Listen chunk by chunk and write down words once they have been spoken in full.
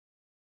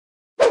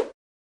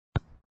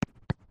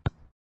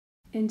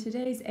In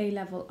today's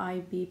A-Level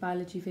IB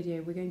biology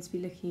video, we're going to be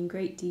looking in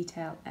great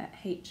detail at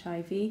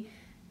HIV.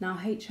 Now,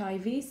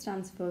 HIV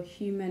stands for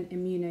Human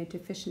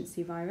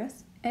Immunodeficiency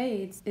Virus.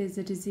 AIDS is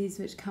a disease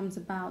which comes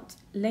about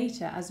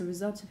later as a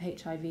result of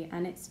HIV,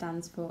 and it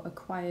stands for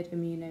Acquired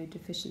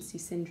Immunodeficiency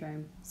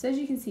Syndrome. So as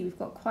you can see, we've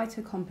got quite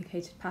a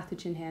complicated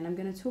pathogen here, and I'm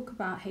going to talk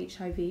about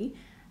HIV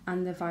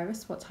and the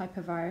virus, what type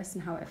of virus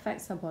and how it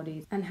affects our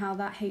bodies, and how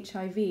that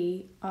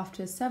HIV,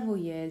 after several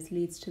years,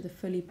 leads to the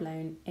fully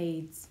blown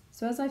AIDS.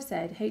 So as I've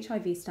said,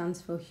 HIV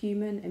stands for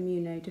Human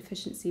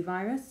Immunodeficiency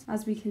Virus.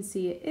 As we can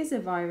see, it is a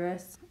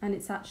virus, and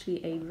it's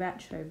actually a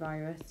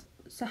retrovirus.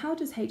 So how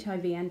does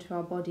HIV enter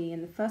our body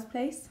in the first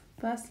place?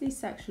 Firstly,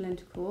 sexual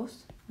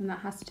intercourse, and that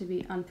has to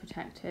be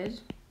unprotected.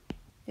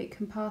 It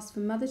can pass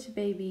from mother to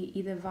baby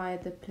either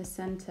via the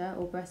placenta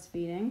or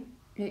breastfeeding.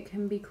 It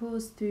can be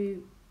caused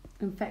through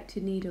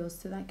infected needles,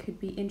 so that could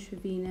be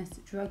intravenous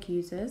drug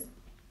users,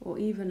 or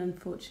even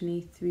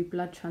unfortunately through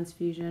blood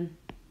transfusion.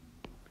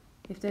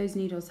 If those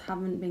needles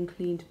haven't been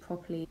cleaned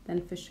properly,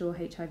 then for sure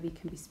HIV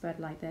can be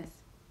spread like this.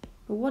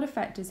 But what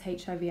effect does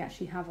HIV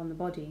actually have on the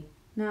body?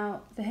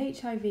 Now, the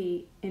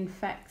HIV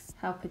infects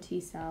helper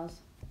T cells,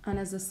 and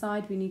as a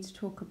side we need to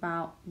talk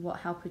about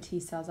what helper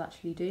T cells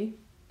actually do.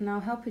 Now,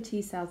 helper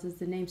T cells, as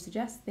the name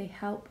suggests, they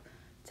help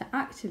to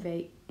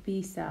activate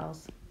B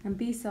cells. And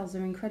B cells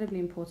are incredibly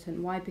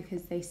important. Why?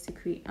 Because they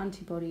secrete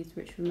antibodies,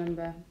 which,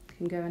 remember,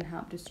 can go and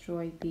help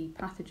destroy the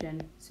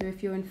pathogen. So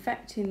if you're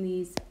infecting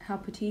these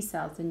helper T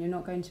cells, then you're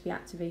not going to be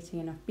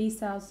activating enough B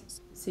cells,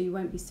 so you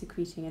won't be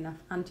secreting enough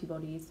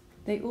antibodies.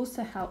 They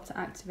also help to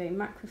activate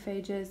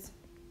macrophages.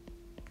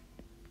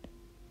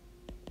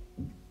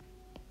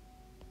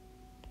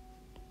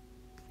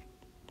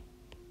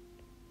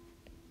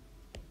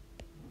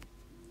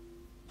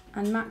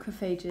 And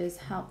macrophages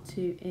help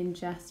to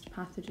ingest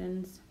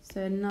pathogens.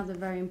 So another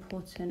very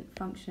important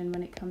function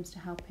when it comes to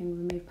helping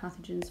remove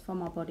pathogens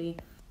from our body.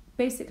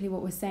 Basically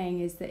what we're saying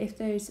is that if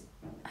those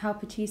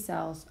helper T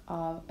cells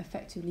are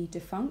effectively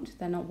defunct,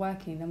 they're not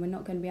working, then we're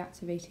not going to be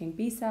activating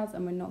B cells,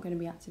 and we're not going to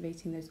be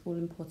activating those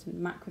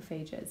all-important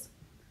macrophages.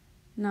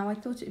 Now, I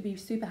thought it would be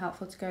super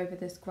helpful to go over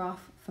this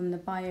graph from the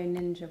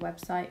BioNinja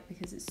website,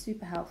 because it's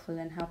super helpful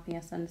in helping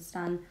us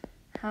understand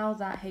how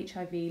that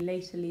HIV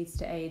later leads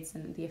to AIDS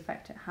and the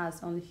effect it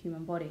has on the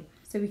human body.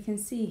 So we can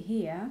see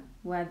here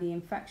where the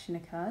infection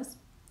occurs,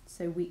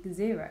 so week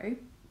 0,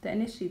 that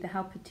initially the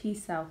helper T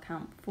cell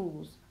count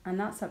falls, and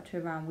that's up to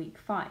around week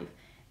 5. It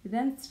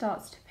then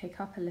starts to pick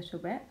up a little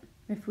bit.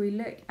 If we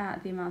look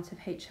at the amount of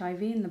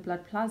HIV in the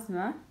blood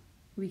plasma,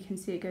 we can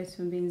see it goes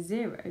from being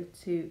 0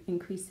 to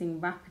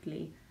increasing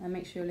rapidly. And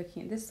make sure you're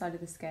looking at this side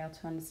of the scale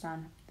to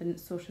understand the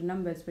sort of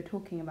numbers we're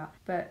talking about.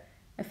 But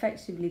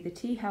effectively, the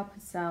T helper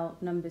cell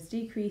numbers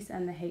decrease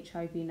and the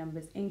HIV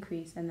numbers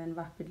increase and then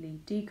rapidly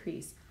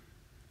decrease.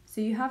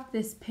 So you have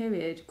this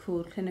period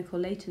called clinical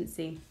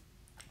latency,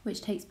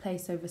 which takes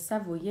place over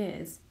several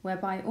years,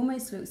 whereby it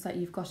almost looks like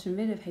you've gotten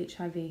rid of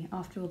HIV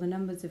after all the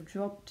numbers have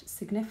dropped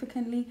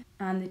significantly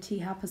and the T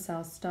helper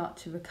cells start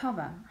to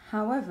recover.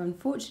 However,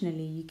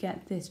 unfortunately, you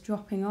get this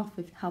dropping off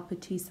of helper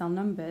T cell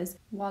numbers,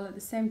 while at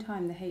the same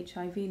time the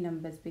HIV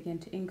numbers begin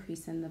to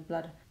increase in the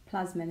blood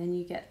plasma, and then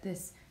you get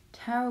this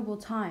terrible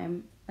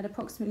time at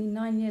approximately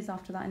 9 years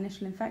after that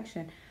initial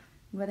infection,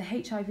 where the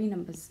HIV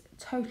numbers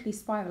totally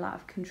spiral out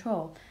of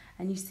control,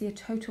 and you see a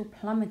total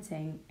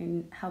plummeting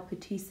in helper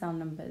T cell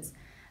numbers.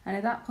 And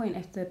at that point,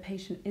 if the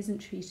patient isn't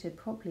treated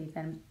properly,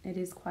 then it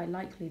is quite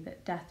likely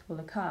that death will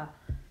occur.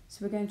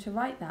 So we're going to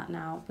write that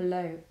now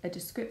below a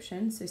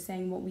description, so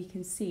saying what we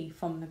can see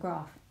from the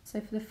graph. So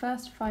for the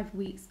first 5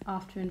 weeks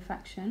after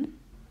infection,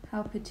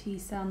 helper T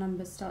cell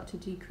numbers start to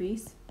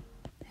decrease.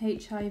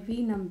 HIV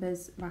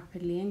numbers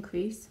rapidly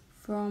increase.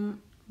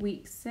 From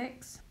week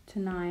 6 to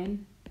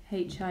 9,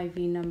 HIV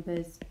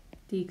numbers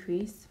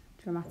decrease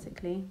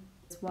dramatically,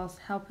 whilst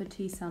helper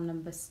T cell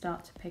numbers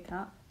start to pick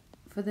up.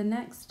 For the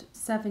next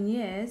 7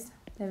 years,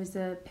 there is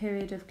a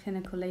period of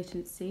clinical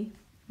latency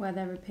where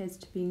there appears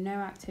to be no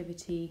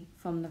activity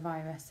from the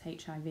virus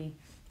HIV.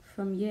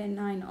 From year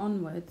 9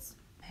 onwards,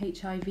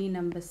 HIV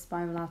numbers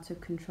spiral out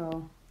of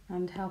control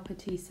and helper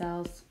T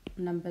cells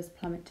numbers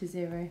plummet to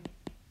 0.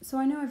 So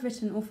I know I've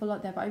written an awful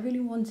lot there, but I really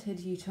wanted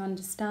you to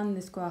understand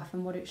this graph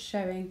and what it's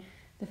showing,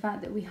 the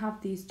fact that we have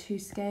these two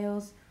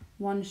scales,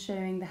 one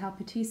showing the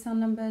helper T cell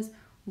numbers,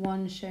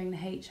 one showing the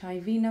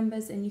HIV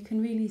numbers, and you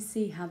can really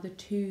see how the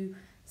two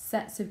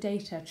sets of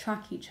data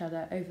track each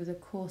other over the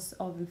course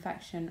of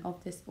infection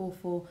of this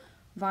awful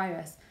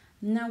virus.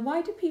 Now,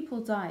 why do people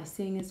die,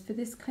 seeing as for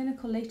this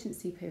clinical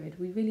latency period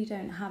we really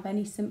don't have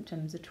any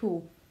symptoms at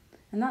all?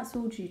 And that's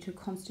all due to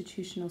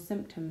constitutional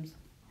symptoms.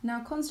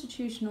 Now,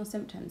 constitutional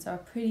symptoms are a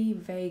pretty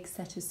vague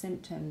set of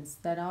symptoms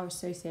that are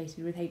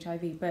associated with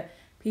HIV, but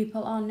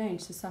people are known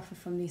to suffer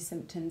from these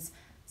symptoms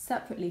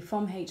separately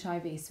from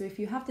HIV. So if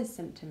you have this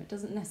symptom, it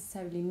doesn't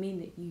necessarily mean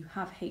that you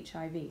have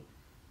HIV.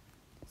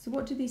 So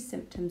what do these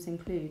symptoms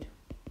include?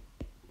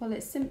 Well,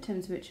 it's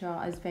symptoms which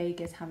are as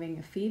vague as having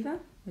a fever,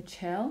 a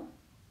chill,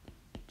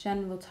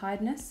 general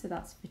tiredness, so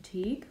that's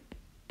fatigue,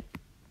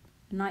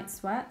 night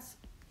sweats,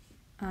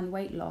 and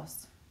weight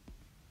loss.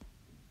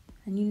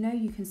 And you know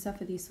you can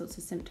suffer these sorts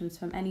of symptoms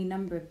from any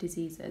number of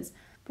diseases.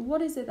 But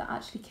what is it that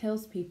actually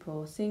kills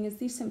people? Seeing as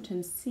these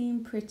symptoms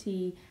seem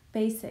pretty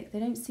basic, they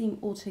don't seem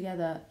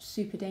altogether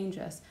super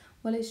dangerous.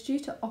 Well, it's due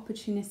to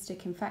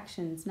opportunistic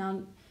infections.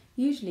 Now,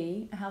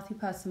 usually a healthy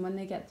person, when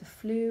they get the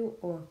flu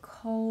or a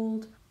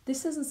cold,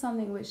 this isn't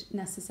something which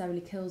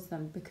necessarily kills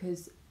them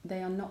because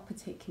they are not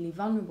particularly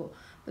vulnerable.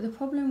 But the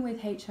problem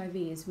with HIV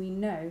is we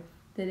know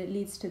that it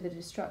leads to the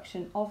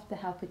destruction of the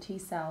helper T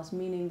cells,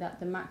 meaning that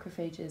the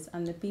macrophages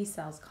and the B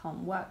cells can't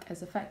work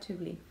as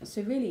effectively.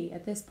 So really,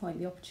 at this point,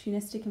 the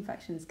opportunistic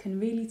infections can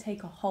really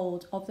take a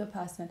hold of the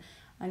person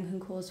and can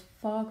cause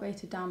far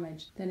greater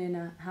damage than in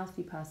a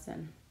healthy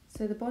person.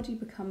 So the body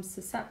becomes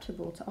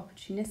susceptible to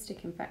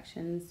opportunistic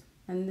infections,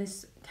 and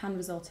this can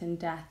result in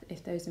death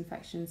if those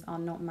infections are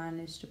not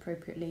managed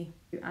appropriately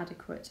through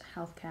adequate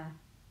healthcare.